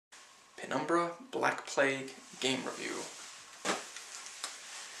Penumbra Black Plague game review.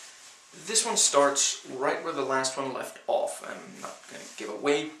 This one starts right where the last one left off. I'm not going to give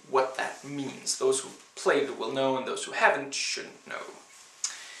away what that means. Those who played it will know, and those who haven't shouldn't know.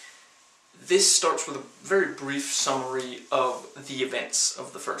 This starts with a very brief summary of the events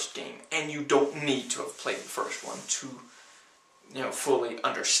of the first game, and you don't need to have played the first one to, fully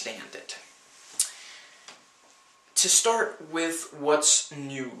understand it. To start with what's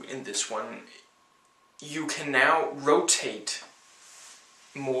new in this one, you can now rotate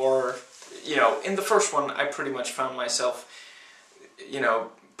more. In the first one I pretty much found myself,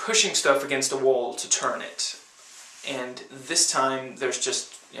 pushing stuff against a wall to turn it. And this time there's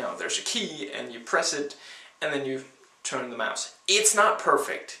just, there's a key and you press it and then you turn the mouse. It's not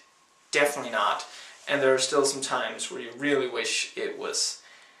perfect, definitely not. And there are still some times where you really wish it was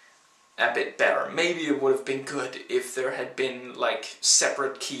a bit better. Maybe it would have been good if there had been like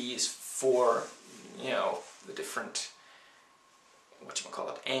separate keys for, the different,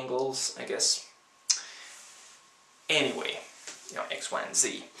 angles, I guess. Anyway, X, Y, and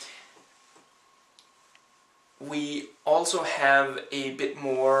Z. We also have a bit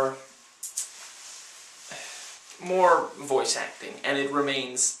more voice acting, and it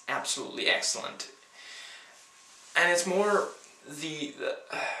remains absolutely excellent. And it's more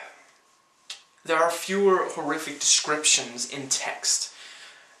there are fewer horrific descriptions in text.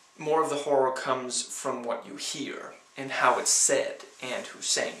 More of the horror comes from what you hear, and how it's said, and who's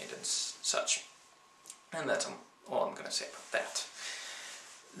saying it, and such. And that's all I'm going to say about that.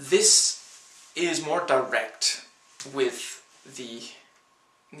 This is more direct with the,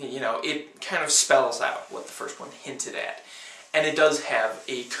 it kind of spells out what the first one hinted at. And it does have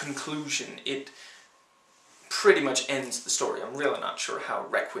a conclusion. It pretty much ends the story. I'm really not sure how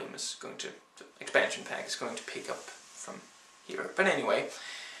Requiem is going to, the expansion pack is going to pick up from here. But anyway,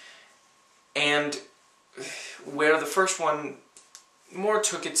 and where the first one more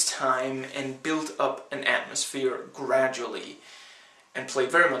took its time and built up an atmosphere gradually and played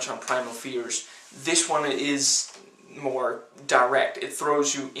very much on primal fears, this one is more direct. It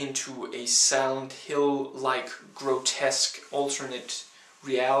throws you into a Silent Hill-like grotesque alternate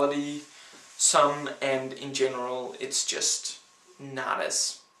reality and in general it's just not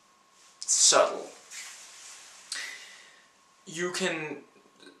as subtle. You can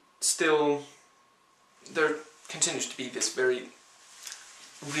still, there continues to be this very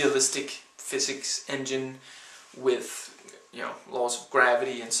realistic physics engine with, laws of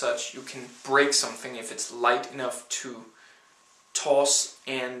gravity and such. You can break something if it's light enough to toss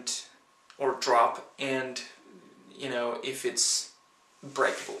or drop, and, if it's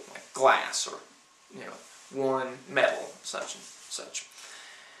breakable, like glass or, worn metal, such and such.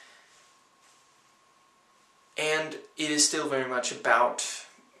 And it is still very much about,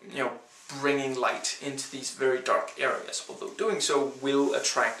 bringing light into these very dark areas, although doing so will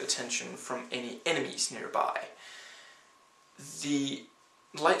attract attention from any enemies nearby. The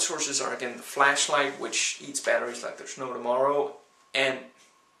light sources are again the flashlight, which eats batteries like there's no tomorrow, and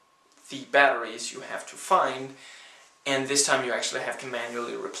the batteries you have to find, and this time you actually have to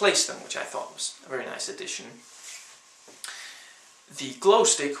manually replace them, which I thought was a very nice addition. The glow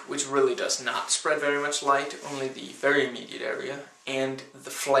stick, which really does not spread very much light, only the very immediate area, and the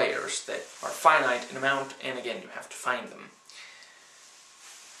flares that are finite in amount, and again you have to find them.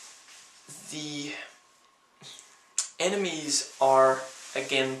 The enemies are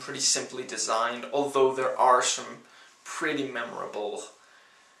again pretty simply designed, although there are some pretty memorable,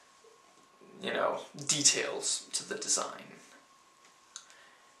 details to the design.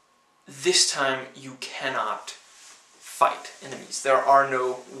 This time you cannot fight enemies. There are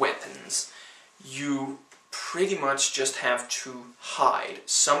no weapons. You pretty much just have to hide.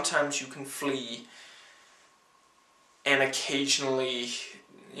 Sometimes you can flee, and occasionally,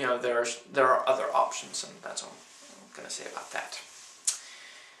 there are other options, and that's all I'm going to say about that.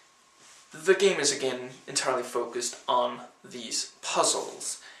 The game is again entirely focused on these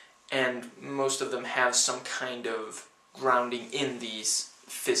puzzles, and most of them have some kind of grounding in these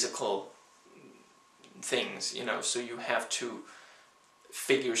physical things, so you have to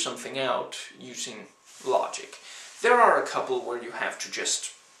figure something out using logic. There are a couple where you have to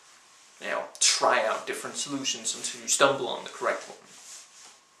just, try out different solutions until you stumble on the correct one.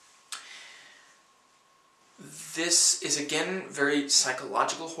 This is again very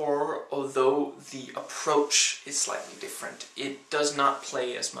psychological horror, although the approach is slightly different. It does not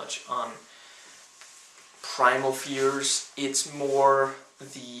play as much on primal fears. It's more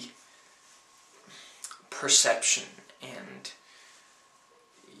the perception and,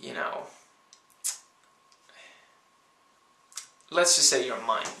 let's just say your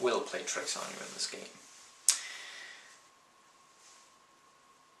mind will play tricks on you in this game.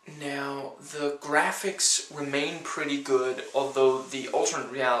 Now, the graphics remain pretty good, although the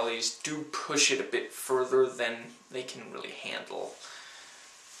alternate realities do push it a bit further than they can really handle.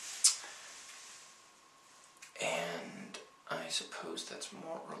 And I suppose that's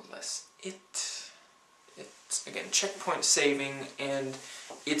more or less it. It's, again, checkpoint saving, and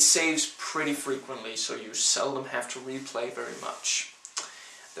it saves pretty frequently, so you seldom have to replay very much.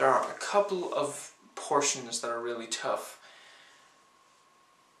 There are a couple of portions that are really tough.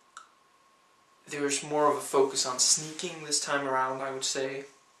 There's more of a focus on sneaking this time around, I would say.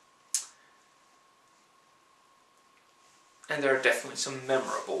 And there are definitely some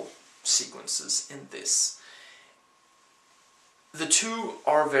memorable sequences in this. The two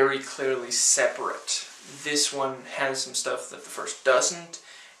are very clearly separate. This one has some stuff that the first doesn't,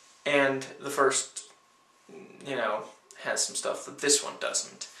 and the first, you know, has some stuff that this one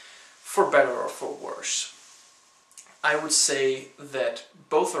doesn't, for better or for worse. I would say that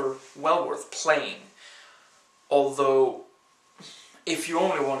both are well worth playing, although if you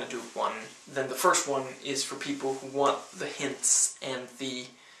only want to do one, then the first one is for people who want the hints and the,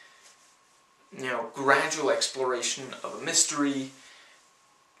 you know, gradual exploration of a mystery,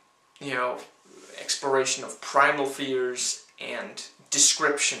 you know, exploration of primal fears, and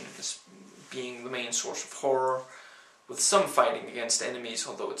descriptions being the main source of horror, with some fighting against enemies,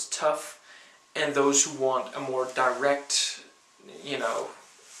 although it's tough. And those who want a more direct, you know,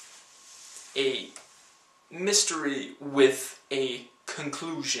 a mystery with a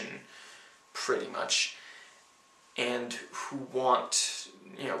conclusion, pretty much, and who want,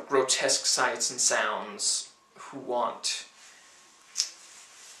 you know, grotesque sights and sounds, who want,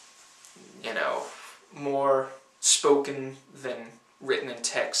 you know, more spoken than written in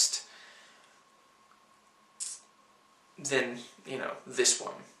text, then, you know, this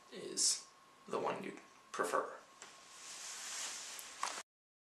one is the one you'd prefer.